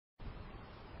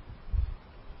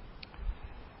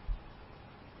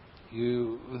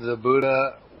The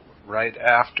Buddha, right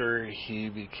after he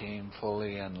became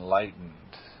fully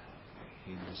enlightened,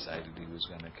 he decided he was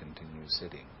going to continue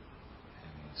sitting.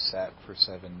 And he sat for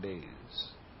 7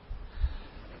 days,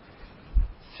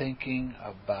 thinking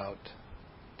about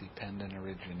dependent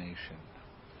origination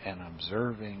and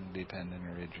observing dependent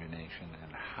origination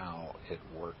and how it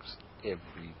works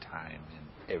every time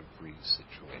in every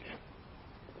situation.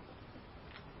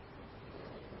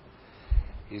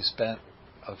 He spent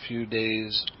a few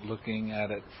days looking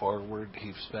at it forward.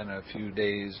 He spent a few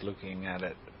days looking at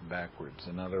it backwards.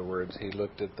 In other words, he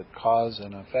looked at the cause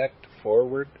and effect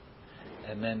forward,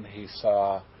 and then he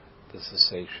saw the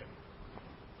cessation.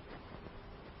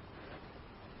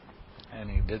 And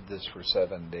he did this for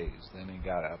 7 days. Then he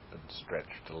got up and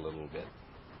stretched a little bit.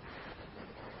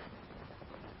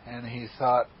 And he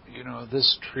thought,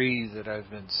 this tree that I've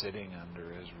been sitting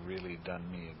under has really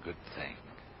done me a good thing.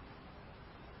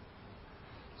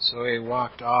 So he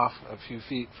walked off a few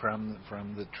feet from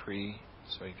the tree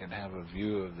so he can have a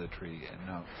view of the tree. And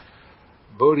now,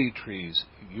 Bodhi trees,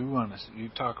 you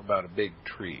talk about a big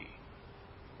tree.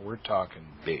 We're talking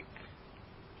big.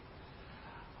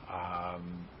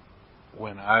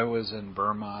 When I was in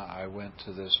Burma, I went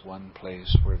to this one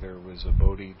place where there was a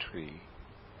Bodhi tree.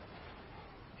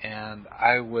 And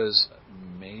I was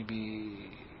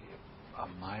maybe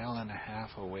 1.5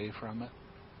 miles away from it.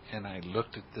 And I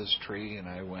looked at this tree and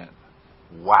I went,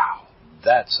 wow,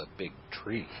 that's a big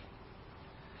tree.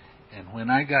 And when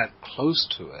I got close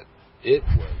to it, it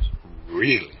was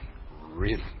really,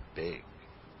 really big.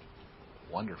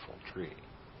 Wonderful tree.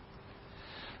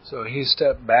 So he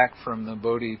stepped back from the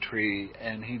Bodhi tree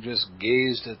and he just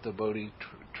gazed at the Bodhi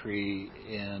tree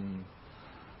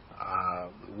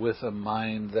with a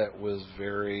mind that was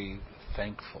very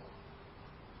thankful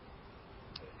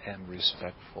and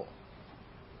respectful.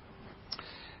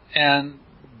 And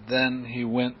then he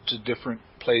went to different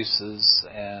places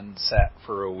and sat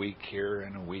for a week here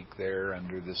and a week there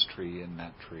under this tree and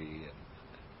that tree. And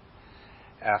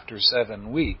after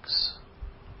 7 weeks,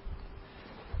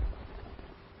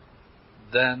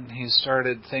 then he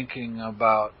started thinking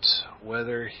about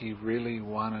whether he really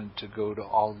wanted to go to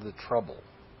all the trouble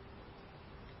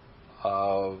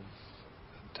of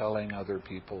telling other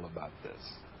people about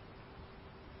this.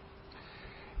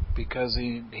 Because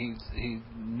he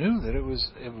knew that it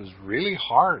was really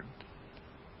hard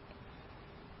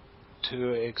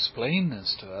to explain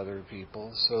this to other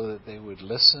people so that they would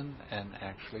listen and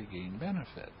actually gain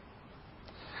benefit.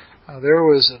 There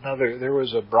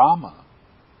was a Brahma.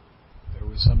 There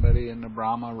was somebody in the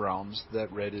Brahma realms that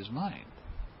read his mind.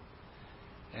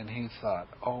 And he thought,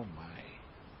 oh my,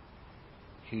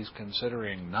 he's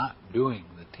considering not doing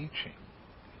the teaching.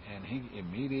 And he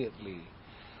immediately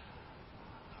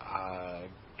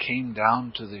came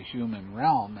down to the human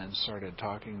realm and started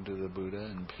talking to the Buddha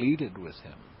and pleaded with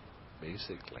him,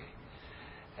 basically.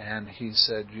 And he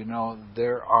said,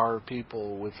 there are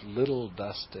people with little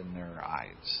dust in their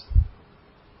eyes.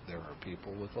 There are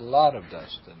people with a lot of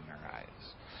dust in their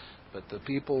eyes. But the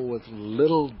people with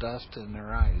little dust in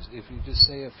their eyes, if you just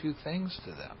say a few things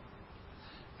to them,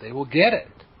 they will get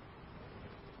it.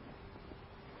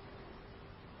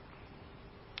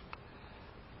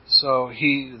 So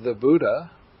the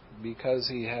Buddha, because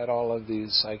he had all of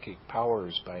these psychic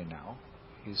powers by now,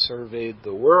 he surveyed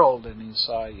the world and he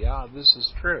saw, yeah, this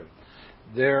is true.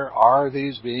 There are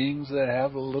these beings that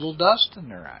have a little dust in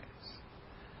their eyes.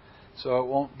 So it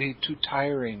won't be too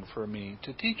tiring for me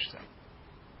to teach them.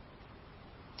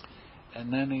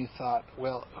 And then he thought,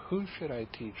 well, who should I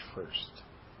teach first?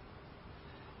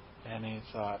 And he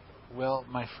thought, well,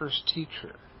 my first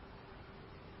teacher,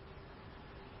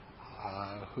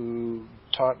 who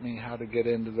taught me how to get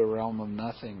into the realm of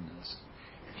nothingness.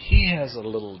 He has a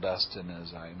little dust in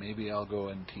his eye. Maybe I'll go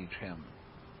and teach him.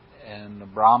 And the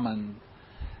Brahmin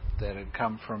that had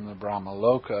come from the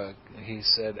Brahmaloka, he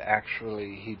said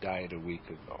actually he died a week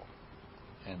ago.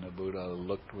 And the Buddha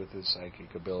looked with his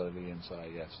psychic ability and saw,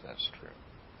 yes, that's true.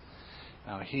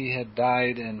 Now he had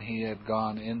died and he had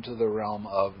gone into the realm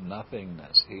of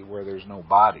nothingness, where there's no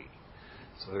body.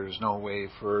 So there's no way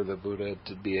for the Buddha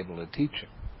to be able to teach him.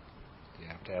 You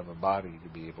have to have a body to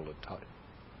be able to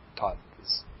taught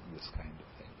this kind of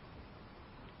thing.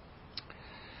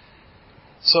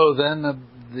 So then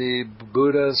the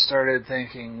Buddha started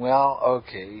thinking, well,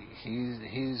 okay,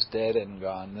 he's dead and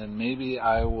gone. Then maybe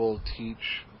I will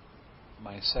teach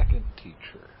my second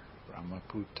teacher,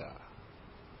 Brahmaputra.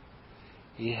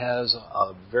 He has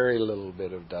a very little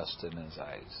bit of dust in his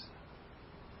eyes.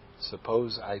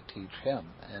 Suppose I teach him.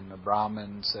 And the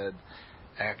Brahmin said,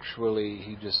 actually,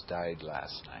 he just died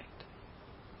last night.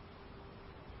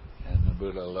 And the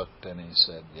Buddha looked and he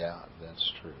said, yeah,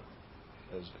 that's true.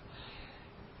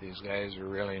 These guys are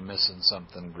really missing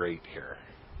something great here.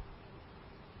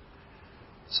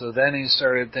 So then he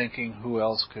started thinking, who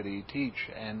else could he teach?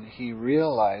 And he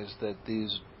realized that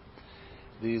these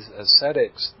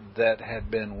ascetics that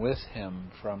had been with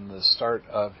him from the start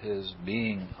of his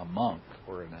being a monk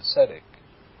or an ascetic,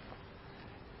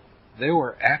 they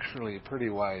were actually pretty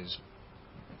wise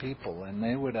people, and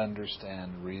they would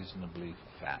understand reasonably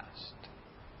fast.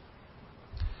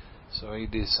 So he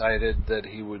decided that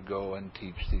he would go and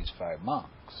teach these 5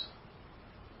 monks.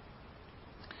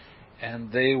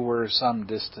 And they were some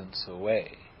distance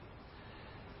away.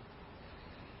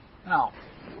 Now,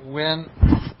 when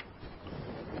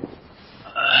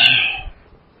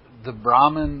the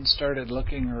Brahmin started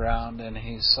looking around and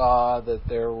he saw that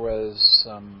there was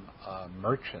some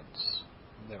merchants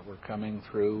that were coming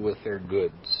through with their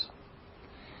goods.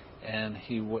 And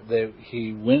he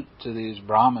went to these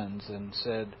Brahmins and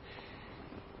said,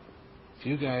 if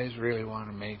you guys really want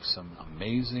to make some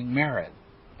amazing merit,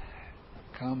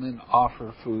 come and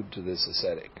offer food to this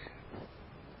ascetic.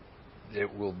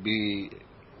 It will be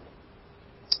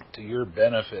to your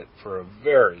benefit for a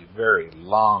very, very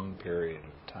long period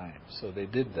of time. So they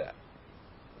did that.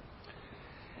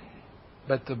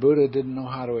 But the Buddha didn't know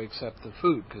how to accept the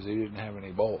food because he didn't have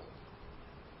any bowl.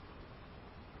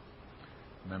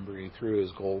 Remember, he threw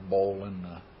his gold bowl in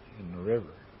the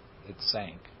river. It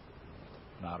sank.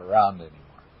 Not around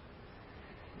anymore.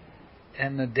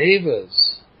 And the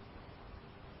Devas,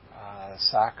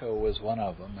 Saka was one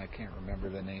of them. I can't remember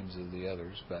the names of the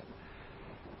others, but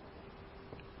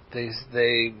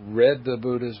they read the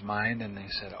Buddha's mind and they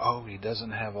said, oh, he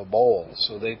doesn't have a bowl.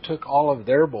 So they took all of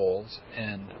their bowls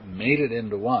and made it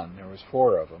into one. There was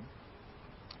 4 of them.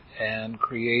 And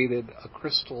created a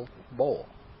crystal bowl.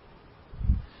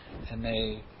 And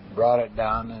they brought it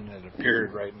down and it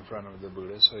appeared right in front of the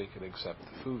Buddha so he could accept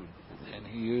the food. And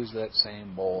he used that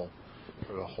same bowl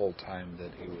for the whole time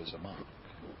that he was a monk,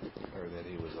 or that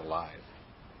he was alive.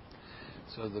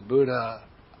 So the Buddha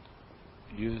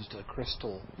used a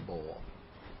crystal bowl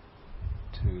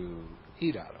to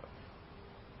eat out of.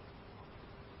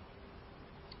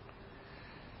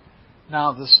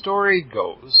 Now the story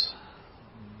goes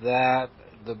that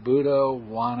the Buddha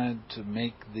wanted to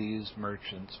make these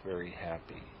merchants very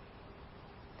happy.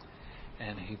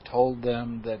 And he told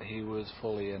them that he was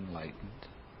fully enlightened.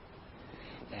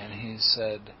 And he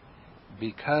said,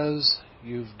 because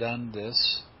you've done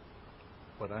this,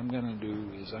 what I'm going to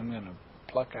do is I'm going to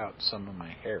pluck out some of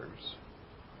my hairs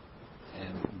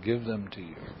and give them to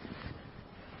you.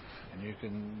 And you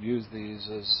can use these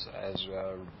as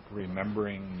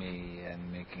remembering me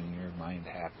and making your mind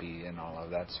happy and all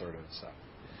of that sort of stuff.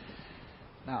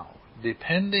 Now,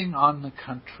 depending on the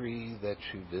country that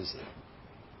you visit,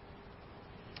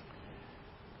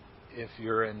 if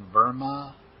you're in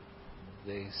Burma,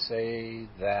 they say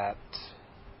that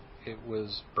it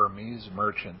was Burmese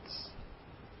merchants.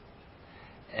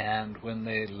 And when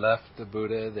they left the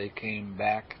Buddha, they came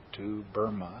back to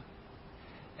Burma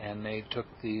and they took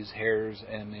these hairs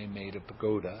and they made a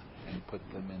pagoda and put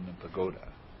them in the pagoda.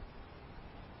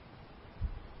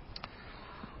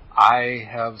 I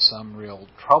have some real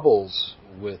troubles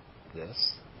with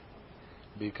this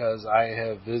because I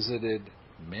have visited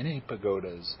many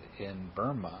pagodas in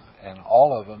Burma and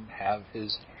all of them have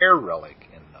his hair relic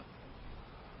in them.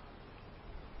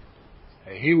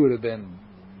 He would have been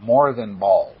more than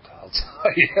bald, I'll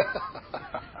tell you.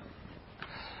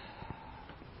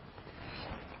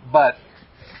 But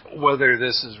whether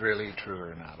this is really true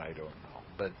or not, I don't know.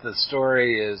 But the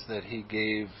story is that he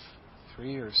gave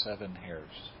 3 or 7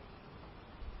 hairs.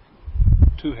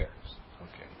 2 hairs,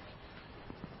 okay.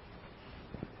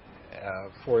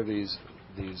 For these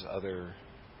other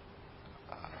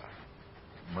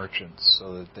merchants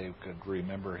so that they could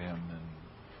remember him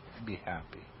and be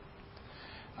happy.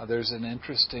 There's an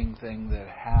interesting thing that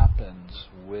happens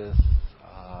with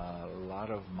a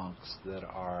lot of monks that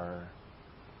are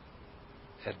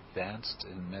advanced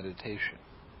in meditation,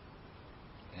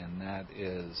 and that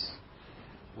is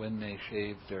when they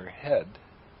shave their head,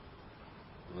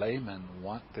 laymen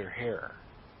want their hair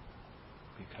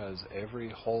because every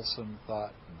wholesome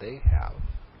thought they have,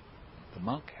 the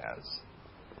monk has,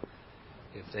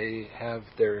 if they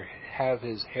have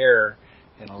his hair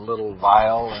in a little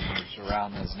vial and it's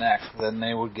around his neck, then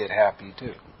they would get happy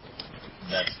too.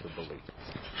 That's the belief.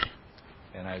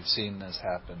 And I've seen this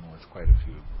happen with quite a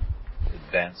few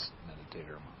advanced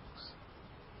meditator monks.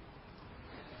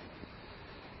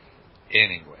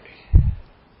 Anyway,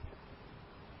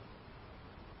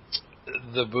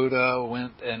 the Buddha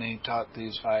went and he taught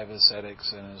these 5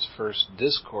 ascetics, and his first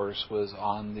discourse was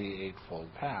on the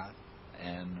Eightfold Path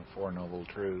and Four Noble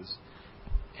Truths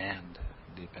and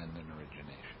dependent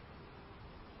origination.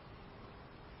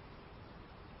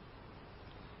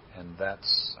 And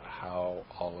that's how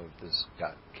all of this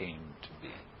came to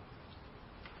be.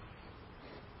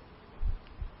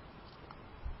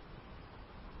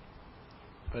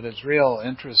 But it's real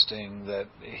interesting that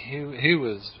he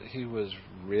was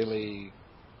really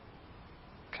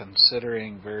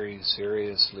considering very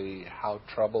seriously how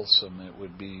troublesome it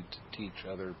would be to teach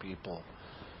other people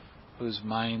whose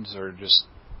minds are just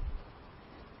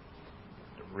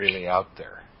really out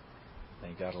there.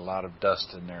 They got a lot of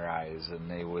dust in their eyes, and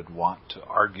they would want to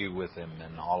argue with him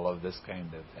and all of this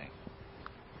kind of thing.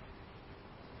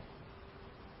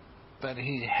 But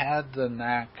he had the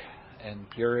knack and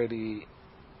purity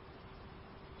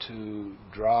to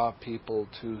draw people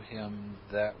to him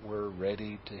that were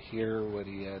ready to hear what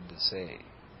he had to say.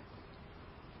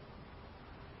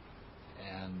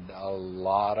 And a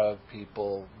lot of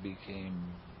people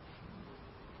became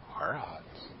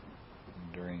arhats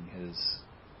during his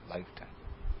lifetime.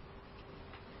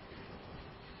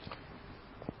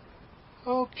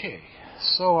 Okay,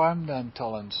 so I'm done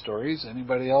telling stories.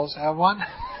 Anybody else have one?